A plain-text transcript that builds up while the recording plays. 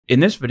In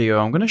this video,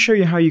 I'm going to show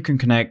you how you can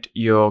connect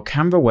your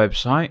Canva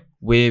website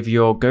with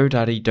your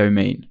GoDaddy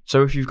domain.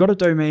 So if you've got a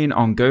domain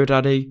on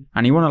GoDaddy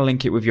and you want to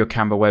link it with your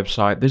Canva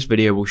website, this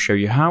video will show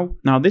you how.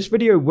 Now, this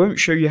video won't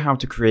show you how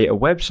to create a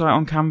website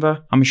on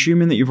Canva. I'm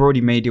assuming that you've already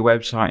made your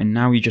website and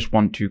now you just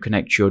want to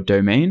connect your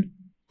domain.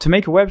 To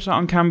make a website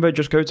on Canva,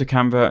 just go to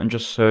Canva and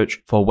just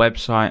search for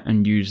website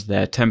and use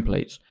their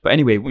templates. But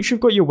anyway, once you've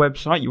got your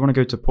website, you want to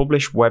go to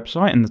publish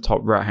website in the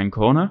top right hand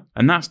corner,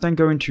 and that's then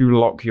going to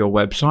lock your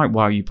website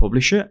while you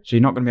publish it. So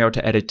you're not going to be able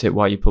to edit it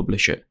while you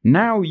publish it.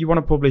 Now you want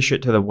to publish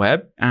it to the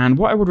web, and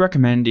what I would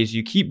recommend is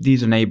you keep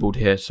these enabled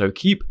here. So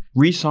keep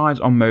resize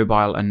on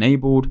mobile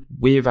enabled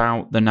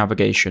without the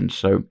navigation,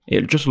 so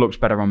it just looks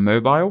better on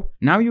mobile.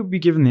 Now you'll be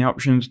given the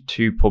options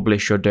to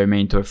publish your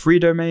domain to a free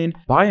domain,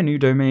 buy a new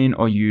domain,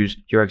 or use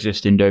your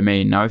existing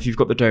domain. Now if you've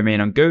got the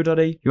domain on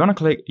GoDaddy, you want to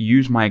click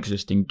use my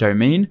existing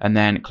domain and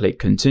then click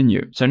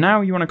continue. So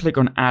now you want to click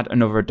on add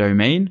another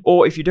domain,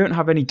 or if you don't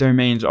have any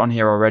domains on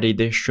here already,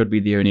 this should be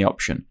the only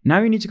option. Now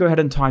you need to go ahead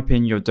and type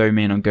in your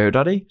domain on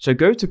GoDaddy. So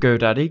go to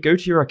GoDaddy, go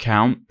to your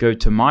account, go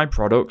to my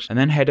products, and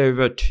then head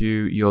over to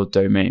your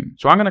domain.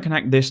 So I'm going to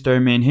connect this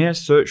domain here,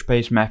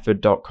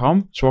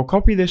 searchbasemethod.com. So I'll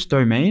copy this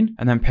domain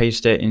and then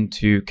paste it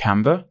into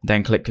Canva,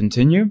 then click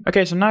continue.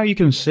 Okay, so now you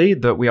can see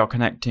that we are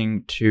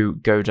connecting to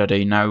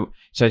GoDaddy. Now it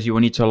says you will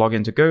need to log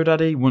into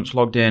GoDaddy. Once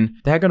logged in,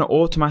 they're going to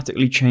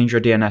automatically change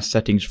your DNS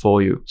settings for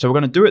you. So we're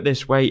going to do it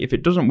this way. If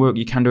it doesn't work,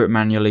 you can do it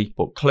manually,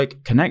 but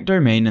click connect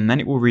domain and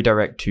then it will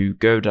redirect to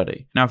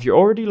GoDaddy. Now, if you're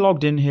already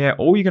logged in here,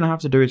 all you're going to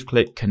have to do is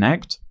click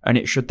connect, and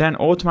it should then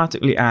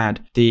automatically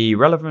add the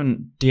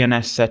relevant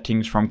DNS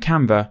settings from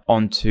Canva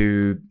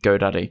onto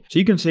GoDaddy. So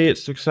you can see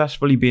it's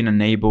successfully been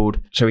enabled.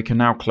 So we can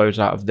now close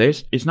out of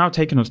this. It's now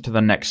taken us to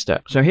the next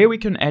step. So here we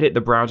can edit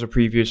the browser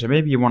preview. So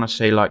maybe you want to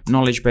say like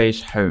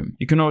KnowledgeBase home.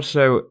 You can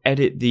also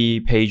edit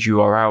the page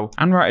URL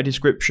and write a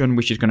description,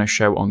 which is going to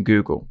show on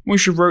Google.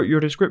 Once you've wrote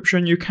your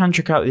description, you can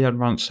check out the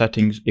advanced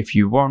settings if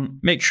you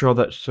want. Make sure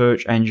that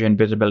search engine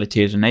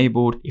visibility is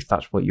enabled if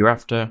that's what you're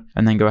after,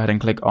 and then go ahead and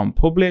click on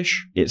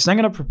publish. It's then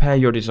going to prepare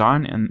your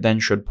design and then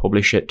should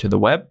publish it to the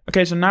web.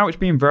 Okay, so now it's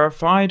being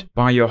verified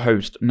by your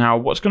host. Now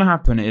what's going to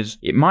happen is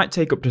it might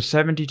take up to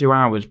 72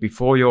 hours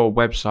before your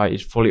website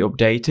is fully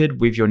updated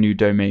with your new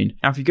domain.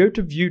 Now if you go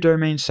to view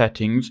domain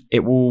settings,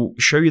 it will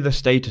show you the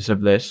status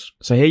of this.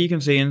 So here you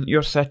can see in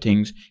your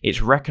settings,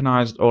 it's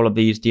recognized all of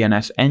these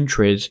DNS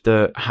entries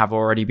that have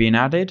already been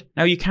added.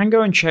 Now you can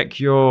go and check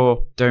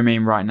your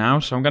domain right now.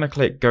 So I'm going to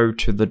click go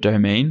to the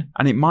domain,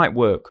 and it might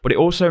work, but it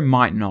also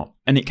might not.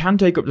 And it can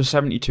take up to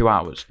 72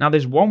 hours. Now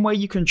there's one way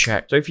you can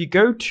check. So if you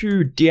go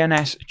to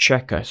DNS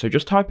checker, so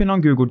just type in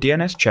on Google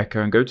DNS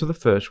checker and go to the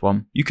first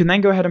one, you can then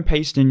go ahead and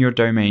paste in your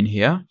domain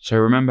here. So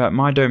remember,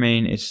 my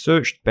domain is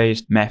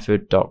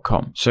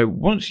searchbasemethod.com. So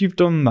once you've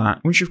done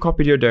that, once you've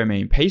copied your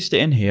domain, paste it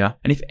in here.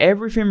 And if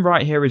everything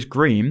right here is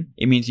green,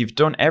 it means you've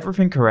done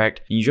everything correct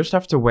and you just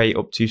have to wait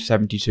up to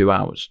 72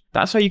 hours.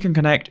 That's how you can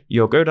connect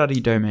your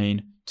GoDaddy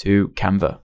domain to Canva.